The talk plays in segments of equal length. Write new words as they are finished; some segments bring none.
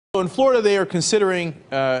in Florida, they are considering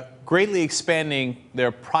greatly expanding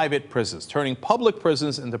their private prisons, turning public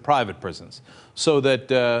prisons into private prisons, so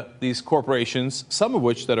that these corporations, some of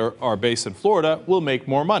which that are based in Florida, will make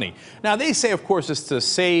more money. Now, they say, of course, it's to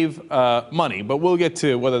save money, but we'll get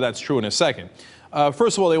to whether that's true in a second.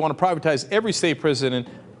 First of all, they want to privatize every state prison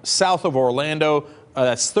south of Orlando.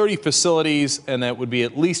 That's 30 facilities, and that would be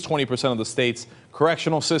at least 20% of the state's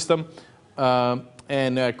correctional system.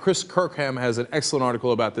 And Chris Kirkham has an excellent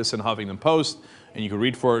article about this in Huffington Post, and you can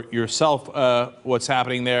read for yourself what's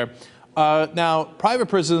happening there. Now, private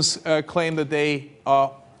prisons claim that they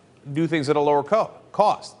do things at a lower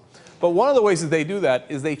cost. But one of the ways that they do that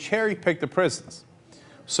is they cherry pick the prisons.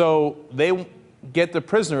 So they get the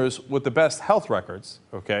prisoners with the best health records,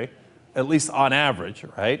 okay, at least on average,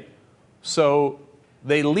 right? So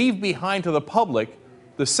they leave behind to the public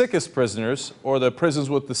the sickest prisoners, or the prisons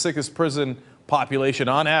with the sickest prison population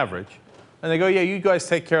on average. And they go, yeah, you guys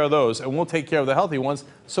take care of those, and we'll take care of the healthy ones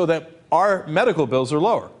so that our medical bills are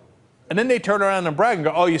lower. And then they turn around and brag and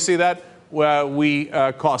go, oh, you see that? Well, we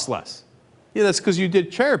cost less. Yeah, that's because you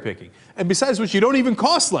did cherry picking. And besides which, you don't even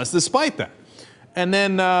cost less despite that. And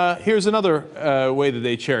then here's another way that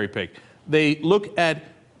they cherry pick. They look at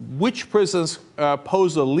which prisons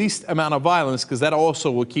pose the least amount of violence, because that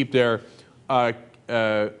also will keep their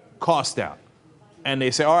costs down. And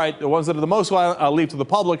they say, all right, the ones that are the most violent, I'll leave to the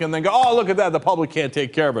public, and then go, oh, look at that, the public can't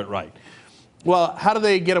take care of it right. Well, how do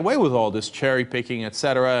they get away with all this cherry picking, et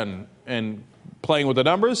cetera, and playing with the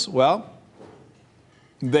numbers? Well,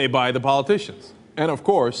 they buy the politicians. And of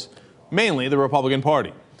course, mainly the Republican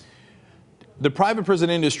Party. The private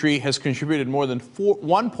prison industry has contributed more than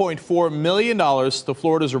 $1.4 million to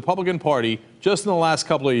Florida's Republican Party just in the last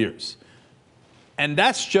couple of years. And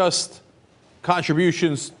that's just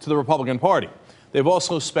contributions to the Republican Party. They've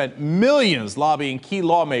also spent millions lobbying key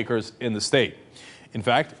lawmakers in the state. In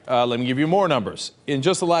fact, let me give you more numbers. In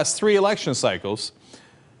just the last 3 election cycles,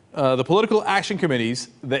 the political action committees,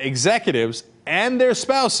 the executives, and their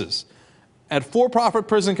spouses at for-profit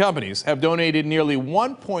prison companies have donated nearly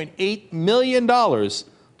 $1.8 million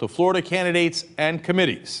to Florida candidates and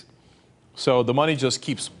committees. So the money just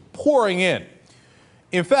keeps pouring in.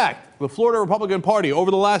 In fact, the Florida Republican Party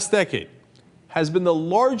over the last decade has been the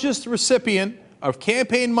largest recipient of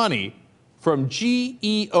campaign money from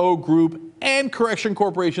GEO Group and Correction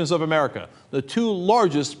Corporations of America, the 2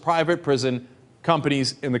 largest private prison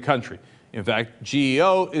companies in the country. In fact,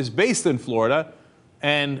 GEO is based in Florida,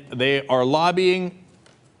 and they are lobbying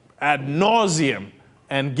ad nauseum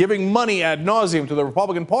and giving money ad nauseum to the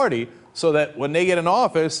Republican Party so that when they get in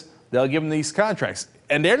office, they'll give them these contracts.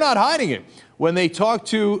 And they're not hiding it. When they talk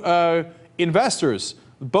to investors,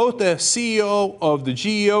 both the CEO of the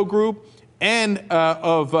GEO Group and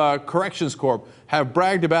of Corrections Corp have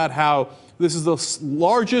bragged about how this is the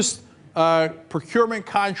largest procurement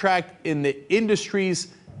contract in the industry's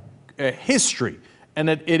history, and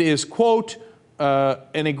that it is, quote,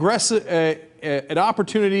 an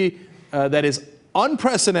opportunity that is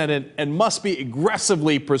unprecedented and must be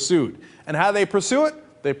aggressively pursued. And how they pursue it?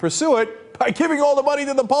 They pursue it by giving all the money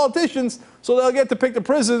to the politicians so they'll get to pick the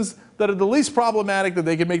prisons that are the least problematic, that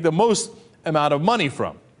they can make the most amount of money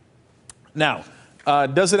from. Now,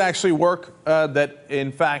 does it actually work that,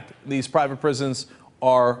 in fact, these private prisons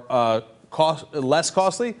are less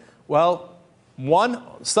costly? Well, one,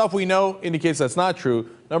 stuff we know indicates that's not true.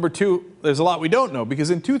 Number two, there's a lot we don't know, because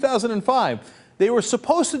in 2005, they were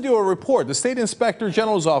supposed to do a report. The State Inspector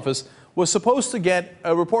General's office was supposed to get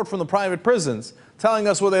a report from the private prisons telling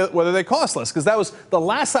us whether they cost less, because that was the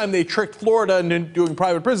last time they tricked Florida into doing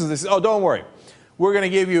private prisons. They said, oh, don't worry. We're going to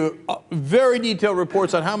give you very detailed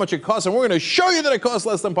reports on how much it costs, and we're going to show you that it costs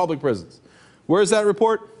less than public prisons. Where's that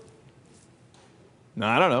report? No,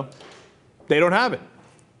 I don't know. They don't have it.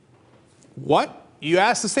 What? You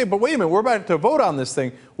asked the state, but wait a minute, we're about to vote on this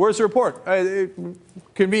thing. Where's the report?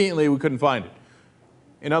 Conveniently, we couldn't find it.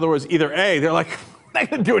 In other words, either A, they're like, they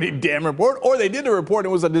didn't do any damn report, or they did a report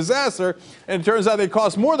and it was a disaster, and it turns out they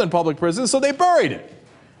cost more than public prisons, so they buried it.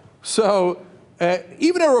 So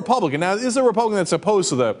even a Republican, now this is a Republican that's opposed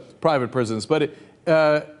to the private prisons, but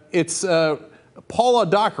it's Paula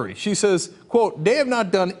Dockery. She says, quote, they have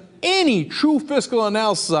not done any true fiscal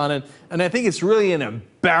analysis on it, and I think it's really an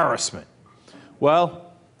embarrassment.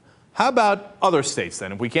 Well, how about other states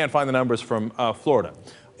then, if we can't find the numbers from Florida?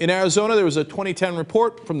 In Arizona, there was a 2010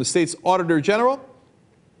 report from the state's Auditor General,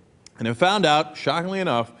 and it found out, shockingly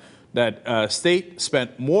enough, that state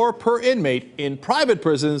spent more per inmate in private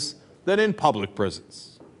prisons than in public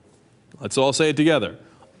prisons. Let's all say it together.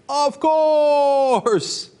 Of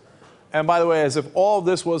course! And by the way, as if all of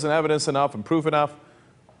this wasn't evidence enough and proof enough,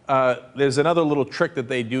 there's another little trick that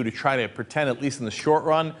they do to try to pretend, at least in the short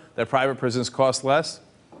run, that private prisons cost less.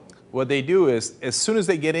 What they do is, as soon as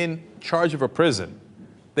they get in charge of a prison,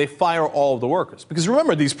 they fire all of the workers. Because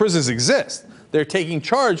remember, these prisons exist. They're taking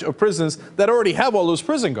charge of prisons that already have all those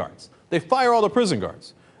prison guards. They fire all the prison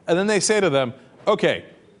guards. And then they say to them, okay,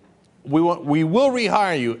 we will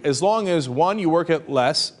rehire you as long as, one, you work at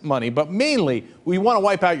less money, but mainly, we want to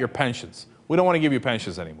wipe out your pensions. We don't want to give you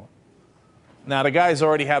pensions anymore. Now, the guys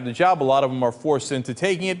already have the job. A lot of them are forced into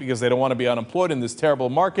taking it because they don't want to be unemployed in this terrible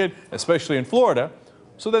market, especially in Florida.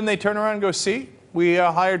 So then they turn around and go, see, we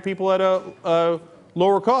hired people at a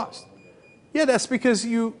lower cost. Yeah, that's because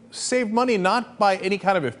you saved money not by any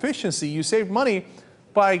kind of efficiency. You saved money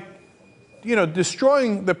by,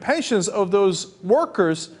 destroying the pensions of those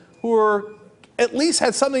workers who are, at least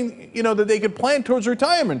had something, that they could plan towards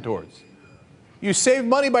retirement towards. You saved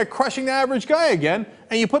money by crushing the average guy again,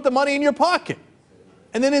 and you put the money in your pocket.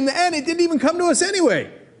 And then in the end, it didn't even come to us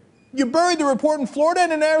anyway. You buried the report in Florida,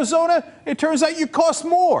 and in Arizona, it turns out you cost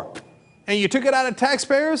more. And you took it out of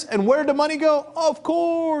taxpayers, and where did the money go? Of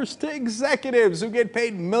course, to executives who get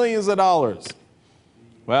paid millions of dollars.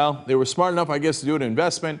 Well, they were smart enough, I guess, to do an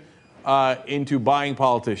investment into buying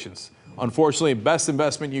politicians. Unfortunately, best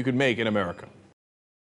investment you could make in America.